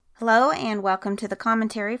Hello and welcome to the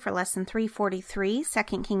commentary for Lesson 343, 2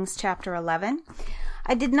 Kings chapter 11.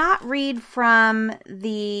 I did not read from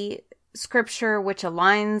the scripture which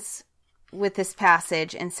aligns with this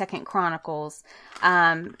passage in 2 Chronicles,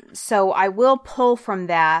 so I will pull from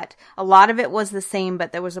that. A lot of it was the same,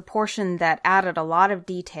 but there was a portion that added a lot of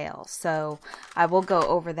detail, so I will go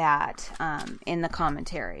over that in the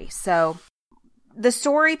commentary. So the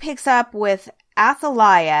story picks up with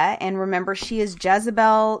Athaliah, and remember she is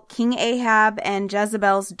Jezebel, King Ahab and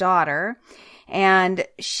Jezebel's daughter, and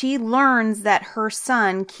she learns that her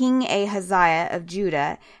son, King Ahaziah of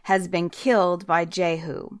Judah, has been killed by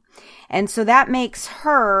Jehu. And so that makes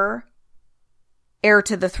her heir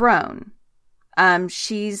to the throne.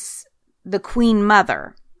 She's the queen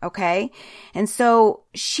mother, okay? And so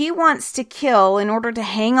she wants to kill, in order to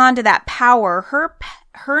hang on to that power,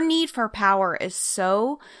 her need for power is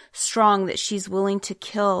so strong that she's willing to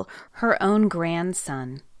kill her own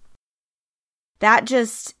grandson. That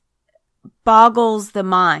just boggles the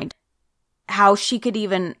mind. How she could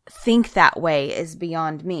even think that way is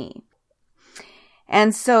beyond me.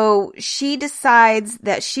 And so she decides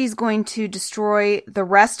that she's going to destroy the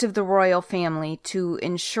rest of the royal family to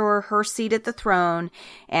ensure her seat at the throne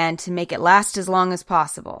and to make it last as long as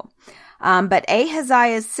possible. But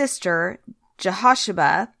Ahaziah's sister,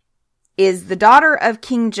 Jehosheba, is the daughter of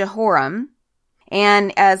King Jehoram,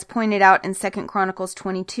 and as pointed out in 2 Chronicles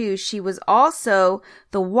 22, she was also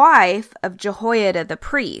the wife of Jehoiada the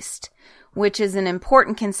priest, which is an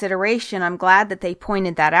important consideration. I'm glad that they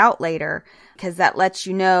pointed that out later, because that lets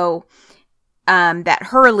you know that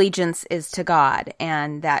her allegiance is to God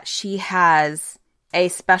and that she has a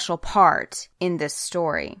special part in this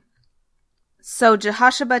story. So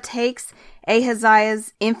Jehosheba takes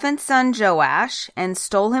Ahaziah's infant son Joash and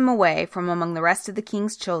stole him away from among the rest of the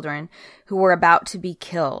king's children who were about to be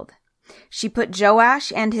killed. She put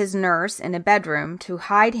Joash and his nurse in a bedroom to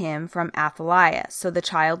hide him from Athaliah, so the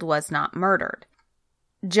child was not murdered.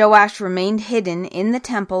 Joash remained hidden in the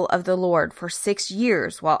temple of the Lord for 6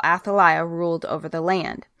 years while Athaliah ruled over the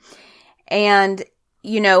land. And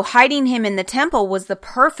hiding him in the temple was the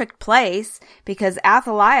perfect place because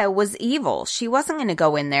Athaliah was evil. She wasn't going to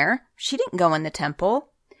go in there. She didn't go in the temple.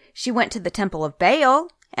 She went to the temple of Baal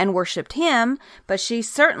and worshipped him, but she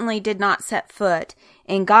certainly did not set foot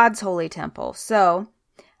in God's holy temple. So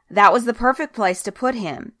that was the perfect place to put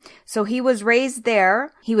him. So he was raised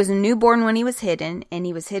there. He was a newborn when he was hidden, and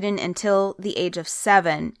he was hidden until the age of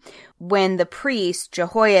 7, when the priest,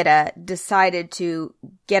 Jehoiada, decided to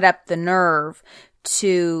get up the nerve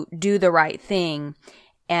to do the right thing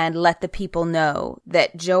and let the people know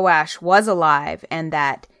that Joash was alive and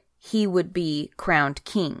that he would be crowned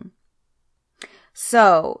king.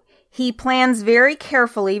 So he plans very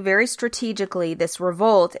carefully, very strategically, this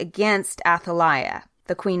revolt against Athaliah,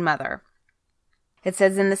 the queen mother. It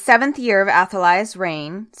says in the 7th year of Athaliah's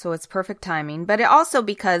reign, so it's perfect timing, but it also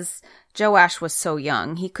because Joash was so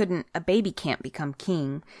young, a baby can't become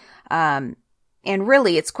king. And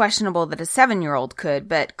really, it's questionable that a 7-year-old could,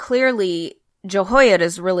 but clearly Jehoiada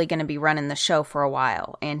is really going to be running the show for a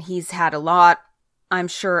while. And he's had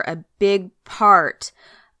a big part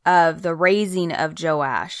of the raising of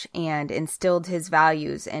Joash and instilled his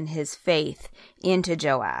values and his faith into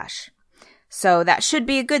Joash. So that should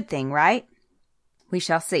be a good thing, right? We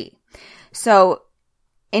shall see. So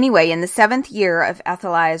anyway, in the 7th year of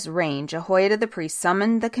Athaliah's reign, Jehoiada the priest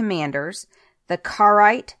summoned the commanders, the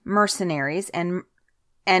Karite mercenaries, and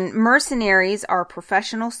mercenaries are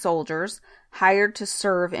professional soldiers hired to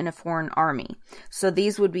serve in a foreign army. So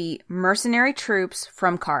these would be mercenary troops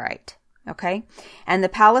from Karite, okay? And the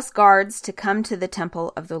palace guards to come to the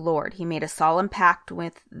temple of the Lord. He made a solemn pact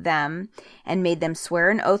with them and made them swear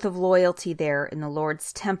an oath of loyalty there in the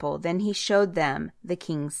Lord's temple. Then he showed them the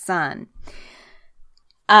king's son.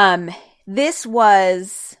 This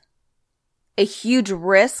was a huge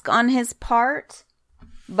risk on his part,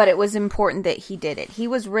 but it was important that he did it. He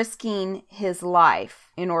was risking his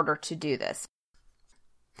life in order to do this.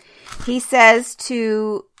 He says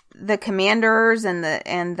to the commanders and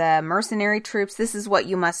the mercenary troops, this is what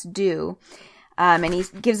you must do. And he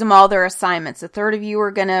gives them all their assignments. A third of you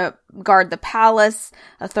are going to guard the palace,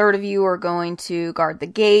 a third of you are going to guard the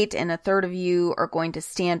gate, and a third of you are going to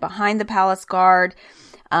stand behind the palace guard.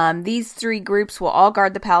 These 3 groups will all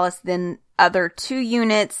guard the palace. Then other 2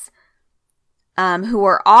 units who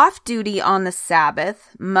are off duty on the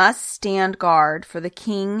Sabbath must stand guard for the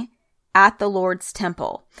king at the Lord's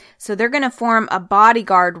temple. So they're going to form a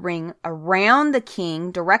bodyguard ring around the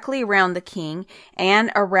king, directly around the king,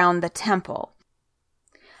 and around the temple.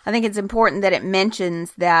 I think it's important that it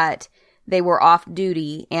mentions that they were off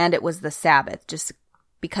duty and it was the Sabbath, just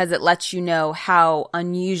because it lets you know how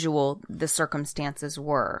unusual the circumstances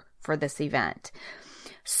were for this event.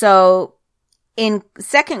 So in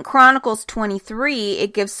 2 Chronicles 23,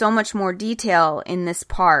 it gives so much more detail in this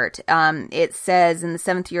part. It says, in the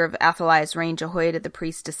 7th year of Athaliah's reign, Jehoiada the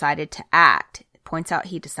priest decided to act. It points out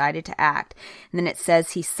he decided to act. And then it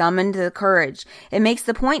says he summoned the courage. It makes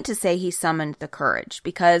the point to say he summoned the courage,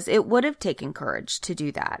 because it would have taken courage to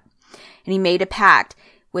do that. And he made a pact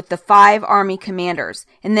with the 5 army commanders.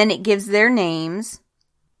 And then it gives their names,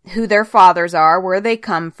 who their fathers are, where they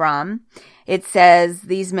come from. It says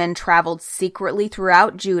these men traveled secretly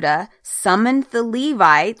throughout Judah, summoned the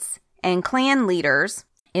Levites and clan leaders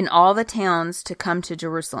in all the towns to come to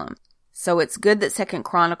Jerusalem. So it's good that 2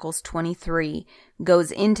 Chronicles 23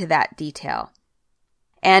 goes into that detail.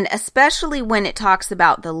 And especially when it talks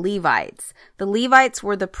about the Levites. The Levites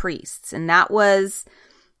were the priests, and that was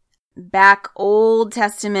back Old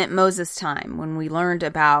Testament Moses time when we learned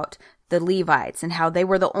about the Levites and how they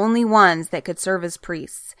were the only ones that could serve as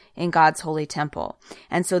priests in God's holy temple.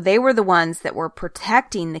 And so they were the ones that were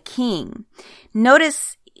protecting the king.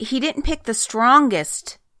 Notice he didn't pick the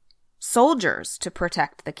strongest soldiers to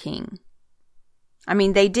protect the king. I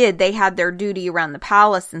mean, they did. They had their duty around the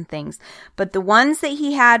palace and things. But the ones that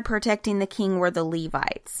he had protecting the king were the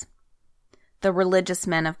Levites, the religious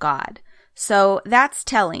men of God. So that's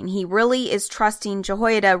telling. He really is trusting,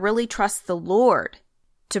 Jehoiada really trusts the Lord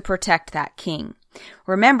to protect that king.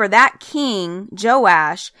 Remember, that king,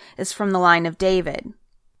 Joash, is from the line of David.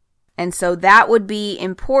 And so that would be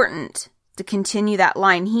important to continue that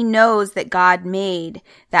line. He knows that God made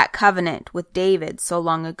that covenant with David so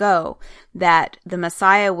long ago that the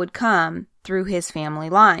Messiah would come through his family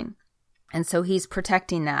line. And so he's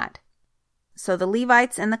protecting that. So the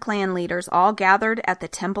Levites and the clan leaders all gathered at the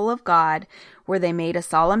temple of God, where they made a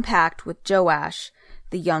solemn pact with Joash,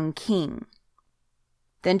 the young king.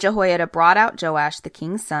 Then Jehoiada brought out Joash, the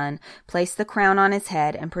king's son, placed the crown on his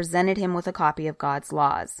head, and presented him with a copy of God's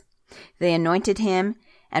laws. They anointed him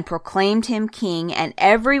and proclaimed him king, and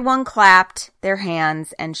everyone clapped their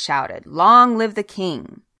hands and shouted, "Long live the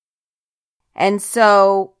king!" And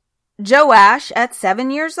so Joash, at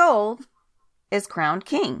 7 years old, is crowned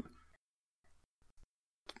king.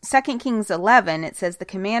 2 Kings 11, it says the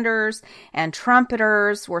commanders and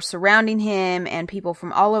trumpeters were surrounding him, and people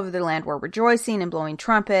from all over the land were rejoicing and blowing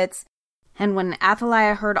trumpets. And when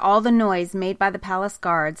Athaliah heard all the noise made by the palace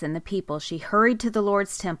guards and the people, she hurried to the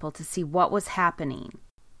Lord's temple to see what was happening.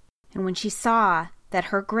 And when she saw that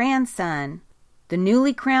her grandson, the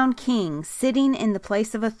newly crowned king, sitting in the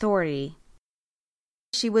place of authority,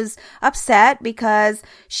 she was upset because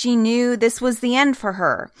she knew this was the end for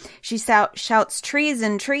her. She shouts,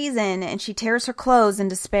 "Treason, treason," and she tears her clothes in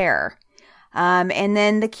despair. And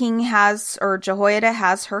then the king Jehoiada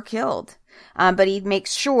has her killed. But he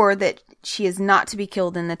makes sure that she is not to be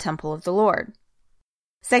killed in the temple of the Lord.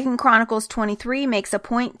 2 Chronicles 23 makes a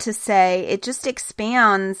point to say, it just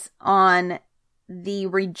expands on the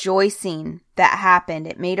rejoicing that happened.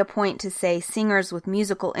 It made a point to say singers with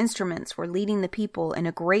musical instruments were leading the people in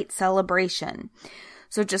a great celebration.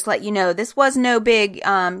 So just let you know, this was no big,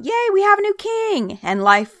 yay, we have a new king, and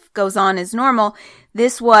life goes on as normal.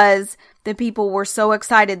 This was, the people were so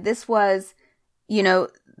excited. This was,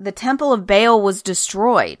 the temple of Baal was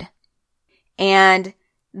destroyed. And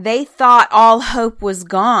they thought all hope was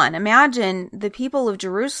gone. Imagine the people of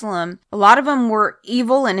Jerusalem. A lot of them were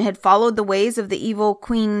evil and had followed the ways of the evil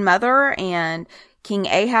Queen Mother and King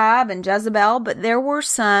Ahab and Jezebel. But there were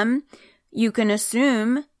some, you can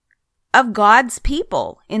assume, of God's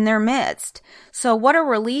people in their midst. So what a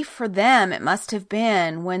relief for them it must have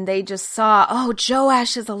been when they just saw, oh,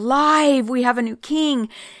 Joash is alive. We have a new king.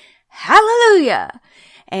 Hallelujah.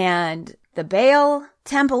 And the Baal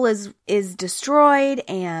temple is destroyed,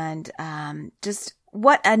 and just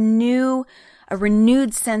what a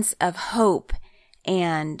renewed sense of hope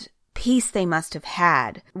and peace they must have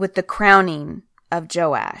had with the crowning of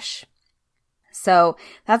Joash. So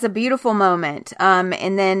that's a beautiful moment.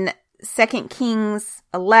 And then 2 Kings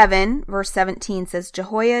 11 verse 17 says,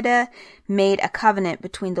 Jehoiada made a covenant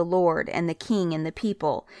between the Lord and the king and the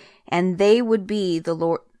people, and they would be the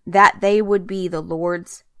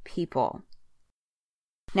Lord's people.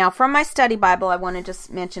 Now, from my study Bible, I want to just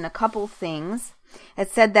mention a couple things.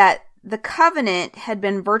 It said that the covenant had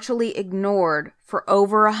been virtually ignored for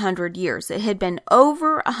over 100 years. It had been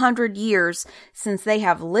over 100 years since they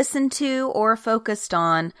have listened to or focused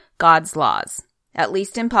on God's laws, at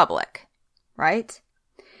least in public, right?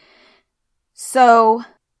 So,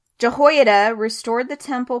 Jehoiada restored the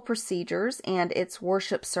temple procedures and its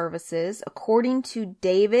worship services according to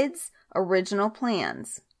David's original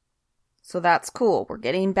plans. So that's cool. We're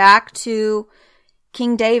getting back to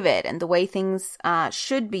King David and the way things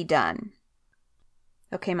should be done.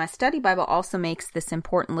 Okay, my study Bible also makes this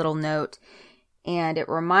important little note, and it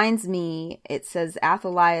reminds me, it says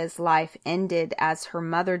Athaliah's life ended as her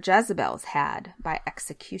mother Jezebel's had, by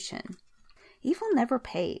execution. Evil never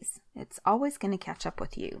pays. It's always going to catch up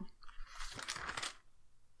with you.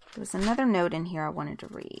 There was another note in here I wanted to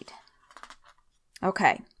read.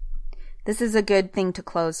 Okay, this is a good thing to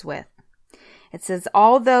close with. It says,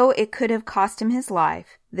 although it could have cost him his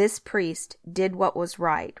life, this priest did what was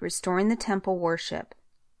right, restoring the temple worship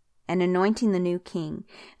and anointing the new king.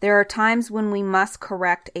 There are times when we must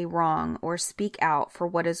correct a wrong or speak out for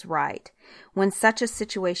what is right. When such a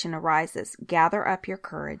situation arises, gather up your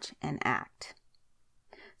courage and act.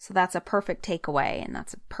 So that's a perfect takeaway, and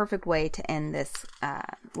that's a perfect way to end this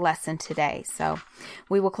lesson today. So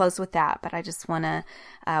we will close with that, but I just want to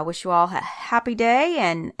wish you all a happy day,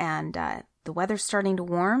 and the weather's starting to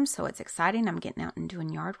warm, so it's exciting. I'm getting out and doing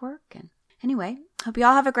yard work. And anyway, hope you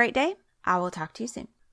all have a great day. I will talk to you soon.